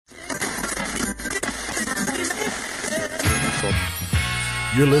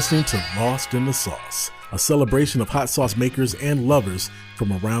You're listening to Lost in the Sauce, a celebration of hot sauce makers and lovers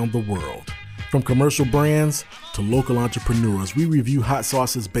from around the world. From commercial brands to local entrepreneurs, we review hot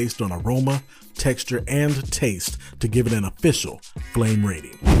sauces based on aroma, texture, and taste to give it an official flame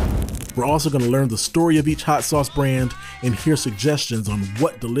rating. We're also going to learn the story of each hot sauce brand and hear suggestions on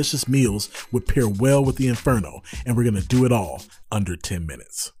what delicious meals would pair well with the Inferno, and we're going to do it all under 10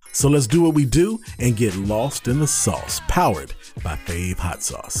 minutes. So let's do what we do and get lost in the sauce, powered by Fave Hot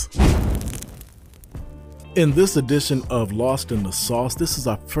Sauce. In this edition of Lost in the Sauce, this is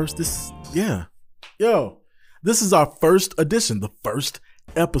our first edition, the first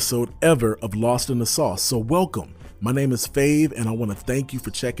episode ever of Lost in the Sauce. So welcome. My name is Fave, and I want to thank you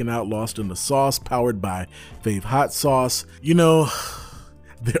for checking out Lost in the Sauce, powered by Fave Hot Sauce. You know,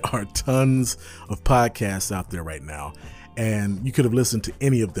 there are tons of podcasts out there right now, and you could have listened to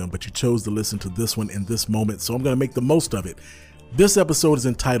any of them, but you chose to listen to this one in this moment, so I'm going to make the most of it. This episode is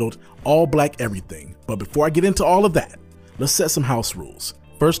entitled All Black Everything, but before I get into all of that, let's set some house rules.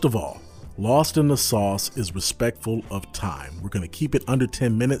 First of all, Lost in the Sauce is respectful of time. We're going to keep it under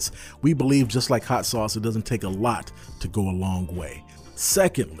 10 minutes. We believe, just like hot sauce, it doesn't take a lot to go a long way.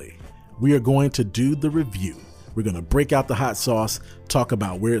 Secondly, we are going to do the review. We're going to break out the hot sauce, talk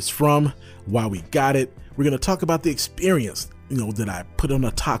about where it's from, why we got it. We're going to talk about the experience, that I put on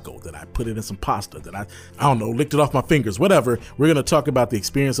a taco, that I put it in some pasta, that I don't know, licked it off my fingers, whatever. We're going to talk about the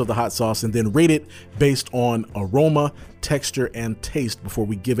experience of the hot sauce and then rate it based on aroma, texture, and taste before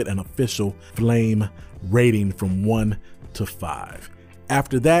we give it an official flame rating from 1 to 5.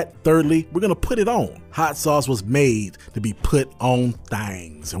 After that, thirdly, we're going to put it on. Hot sauce was made to be put on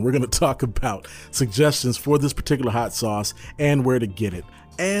things, and we're going to talk about suggestions for this particular hot sauce and where to get it.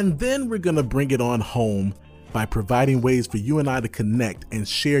 And then we're going to bring it on home by providing ways for you and I to connect and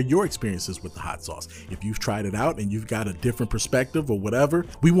share your experiences with the hot sauce. If you've tried it out and you've got a different perspective or whatever,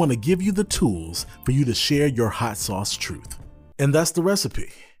 we want to give you the tools for you to share your hot sauce truth. And that's the recipe.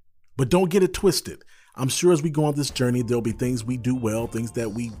 But don't get it twisted. I'm sure as we go on this journey, there'll be things we do well, things that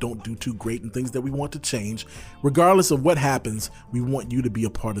we don't do too great, and things that we want to change. Regardless of what happens, we want you to be a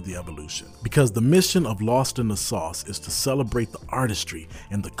part of the evolution. Because the mission of Lost in the Sauce is to celebrate the artistry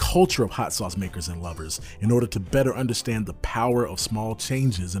and the culture of hot sauce makers and lovers in order to better understand the power of small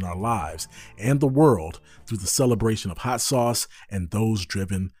changes in our lives and the world through the celebration of hot sauce and those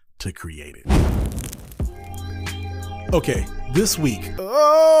driven to create it. Okay, this week,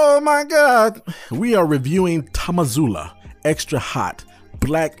 oh my God, we are reviewing Tamazula Extra Hot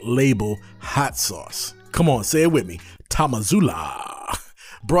Black Label Hot Sauce. Come on, say it with me, Tamazula.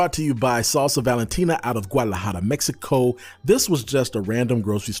 Brought to you by Salsa Valentina out of Guadalajara, Mexico. This was just a random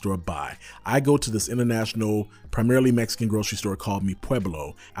grocery store buy. I go to this international, primarily Mexican grocery store called Mi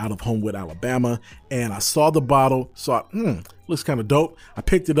Pueblo out of Homewood, Alabama, and I saw the bottle, looks kind of dope. I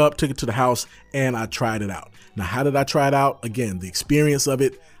picked it up, took it to the house, and I tried it out. Now, how did I try it out? Again, the experience of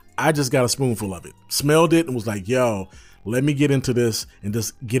it, I just got a spoonful of it, smelled it, and was like, yo, let me get into this and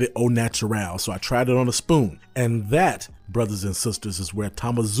just get it au naturel. So I tried it on a spoon. And that, brothers and sisters, is where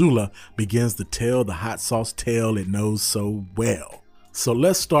Tamazula begins to tell the hot sauce tale it knows so well. So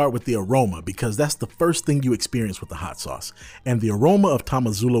let's start with the aroma, because that's the first thing you experience with the hot sauce. And the aroma of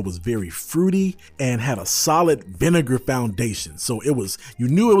Tamazula was very fruity and had a solid vinegar foundation. So you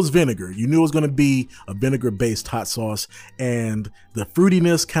knew it was vinegar. You knew it was going to be a vinegar-based hot sauce, and the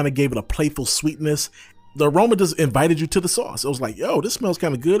fruitiness kind of gave it a playful sweetness. The aroma just invited you to the sauce. It was like, yo, this smells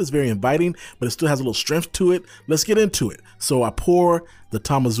kind of good. It's very inviting, but it still has a little strength to it. Let's get into it. So I pour the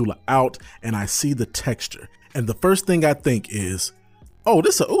Tamazula out and I see the texture. And the first thing I think is, oh,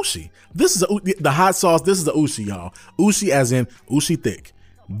 this is a ushi. The hot sauce. This is a ushi, y'all. Ushi as in ushi thick.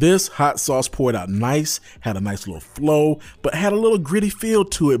 This hot sauce poured out nice, had a nice little flow, but had a little gritty feel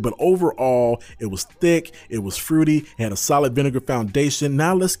to it. But overall, it was thick, it was fruity, it had a solid vinegar foundation.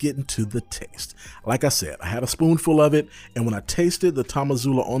 Now let's get into the taste. Like I said, I had a spoonful of it, and when I tasted the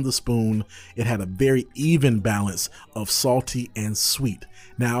Tamazula on the spoon, it had a very even balance of salty and sweet.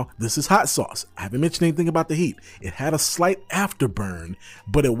 Now, this is hot sauce. I haven't mentioned anything about the heat. It had a slight afterburn,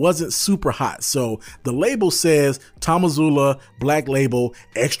 but it wasn't super hot. So the label says Tamazula, Black Label,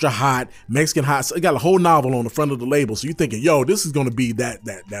 Extra Hot, Mexican Hot. So it got a whole novel on the front of the label. So you're thinking, yo, this is going to be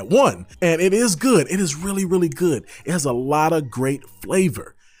that one. And it is good. It is really, really good. It has a lot of great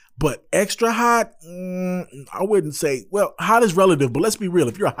flavor. But extra hot, I wouldn't say, well, hot is relative, but let's be real.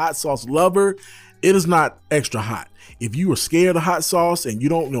 If you're a hot sauce lover, it is not extra hot. If you are scared of hot sauce and you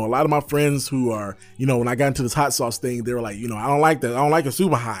don't know, a lot of my friends who are, when I got into this hot sauce thing, they were like, I don't like that. I don't like a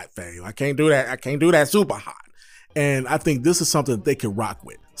super hot thing. I can't do that. I can't do that super hot. And I think this is something that they can rock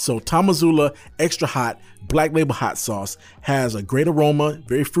with. So Tamazula Extra Hot Black Label Hot Sauce has a great aroma,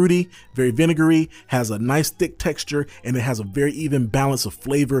 very fruity, very vinegary, has a nice thick texture, and it has a very even balance of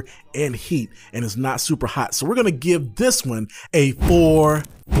flavor and heat, and it's not super hot. So we're gonna give this one a 4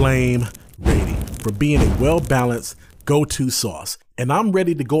 flame rating for being a well-balanced go-to sauce. And I'm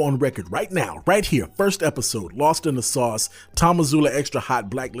ready to go on record right now, right here, first episode, Lost in the Sauce, Tamazula Extra Hot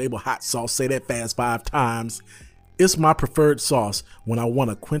Black Label Hot Sauce, say that fast 5 times. It's my preferred sauce when I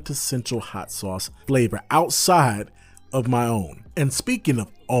want a quintessential hot sauce flavor outside of my own. And speaking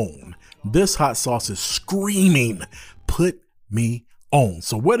of own, this hot sauce is screaming, put me on.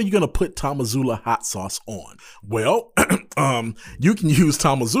 So what are you going to put Tamazula hot sauce on? Well, you can use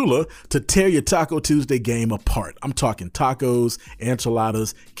Tamazula to tear your Taco Tuesday game apart. I'm talking tacos,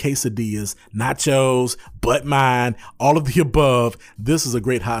 enchiladas, quesadillas, nachos, butt mine, all of the above. This is a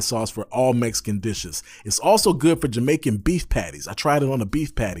great hot sauce for all Mexican dishes. It's also good for Jamaican beef patties. I tried it on a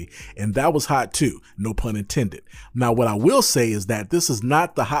beef patty and that was hot too, no pun intended. Now, what I will say is that this is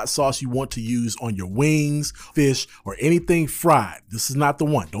not the hot sauce you want to use on your wings, fish, or anything fried. This is not the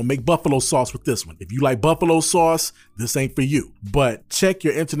one. Don't make buffalo sauce with this one. If you like buffalo sauce, this ain't for you. But check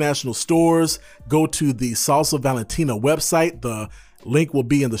your international stores. Go to the Salsa Valentina website. The link will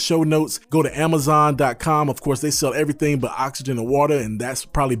be in the show notes. Go to Amazon.com. Of course, they sell everything but oxygen and water, and that's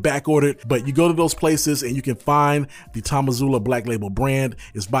probably back ordered. But you go to those places and you can find the Tamazula Black Label brand.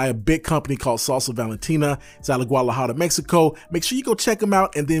 It's by a big company called Salsa Valentina. It's out of Guadalajara, Mexico. Make sure you go check them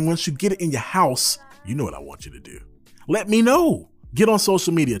out. And then once you get it in your house, you know what I want you to do. Let me know. Get on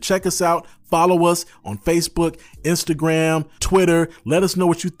social media. Check us out. Follow us on Facebook, Instagram, Twitter. Let us know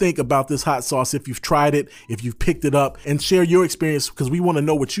what you think about this hot sauce, if you've tried it, if you've picked it up, and share your experience because we want to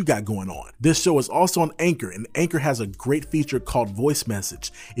know what you got going on. This show is also on Anchor, and Anchor has a great feature called Voice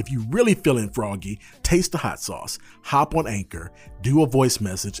Message. If you really feeling froggy, taste the hot sauce, hop on Anchor, do a voice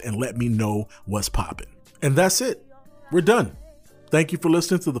message, and let me know what's popping. And that's it. We're done. Thank you for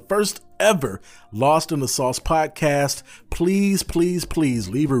listening to the first ever Lost in the Sauce podcast. Please, please, please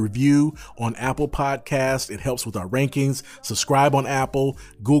leave a review on Apple Podcasts. It helps with our rankings. Subscribe on Apple,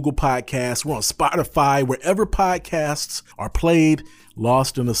 Google Podcasts. We're on Spotify. Wherever podcasts are played,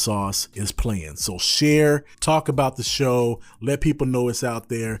 Lost in the Sauce is playing. So share, talk about the show, let people know it's out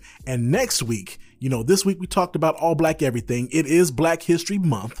there. And next week, this week we talked about all black everything. It is Black History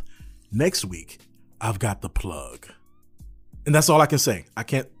Month. Next week, I've got the plug. And that's all I can say. I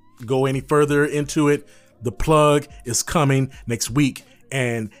can't go any further into it. The plug is coming next week,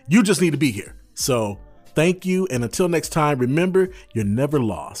 and you just need to be here. So thank you, and until next time, remember, you're never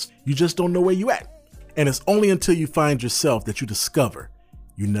lost. You just don't know where you at. And it's only until you find yourself that you discover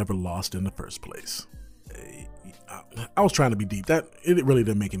you never lost in the first place. I was trying to be deep. It really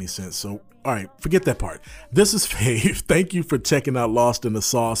didn't make any sense. So, all right, forget that part. This is Fave. Thank you for checking out Lost in the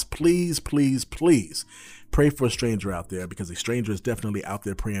Sauce. Please, please, please pray for a stranger out there, because a stranger is definitely out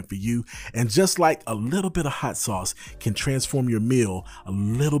there praying for you. And just like a little bit of hot sauce can transform your meal, a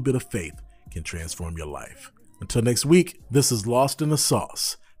little bit of faith can transform your life. Until next week, this is Lost in the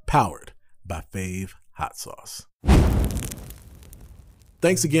Sauce, powered by Fave Hot Sauce.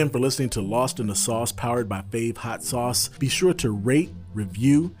 Thanks again for listening to Lost in the Sauce, powered by Fave Hot Sauce. Be sure to rate,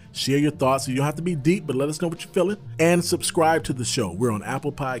 review, share your thoughts. You don't have to be deep, but let us know what you're feeling. And subscribe to the show. We're on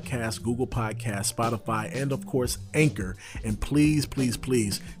Apple Podcasts, Google Podcasts, Spotify, and of course, Anchor. And please, please,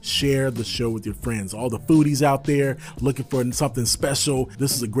 please share the show with your friends. All the foodies out there looking for something special,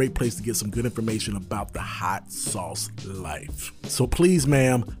 this is a great place to get some good information about the hot sauce life. So please,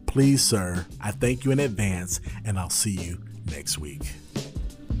 ma'am, please, sir, I thank you in advance, and I'll see you next week.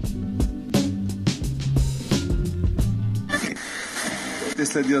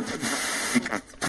 Este dio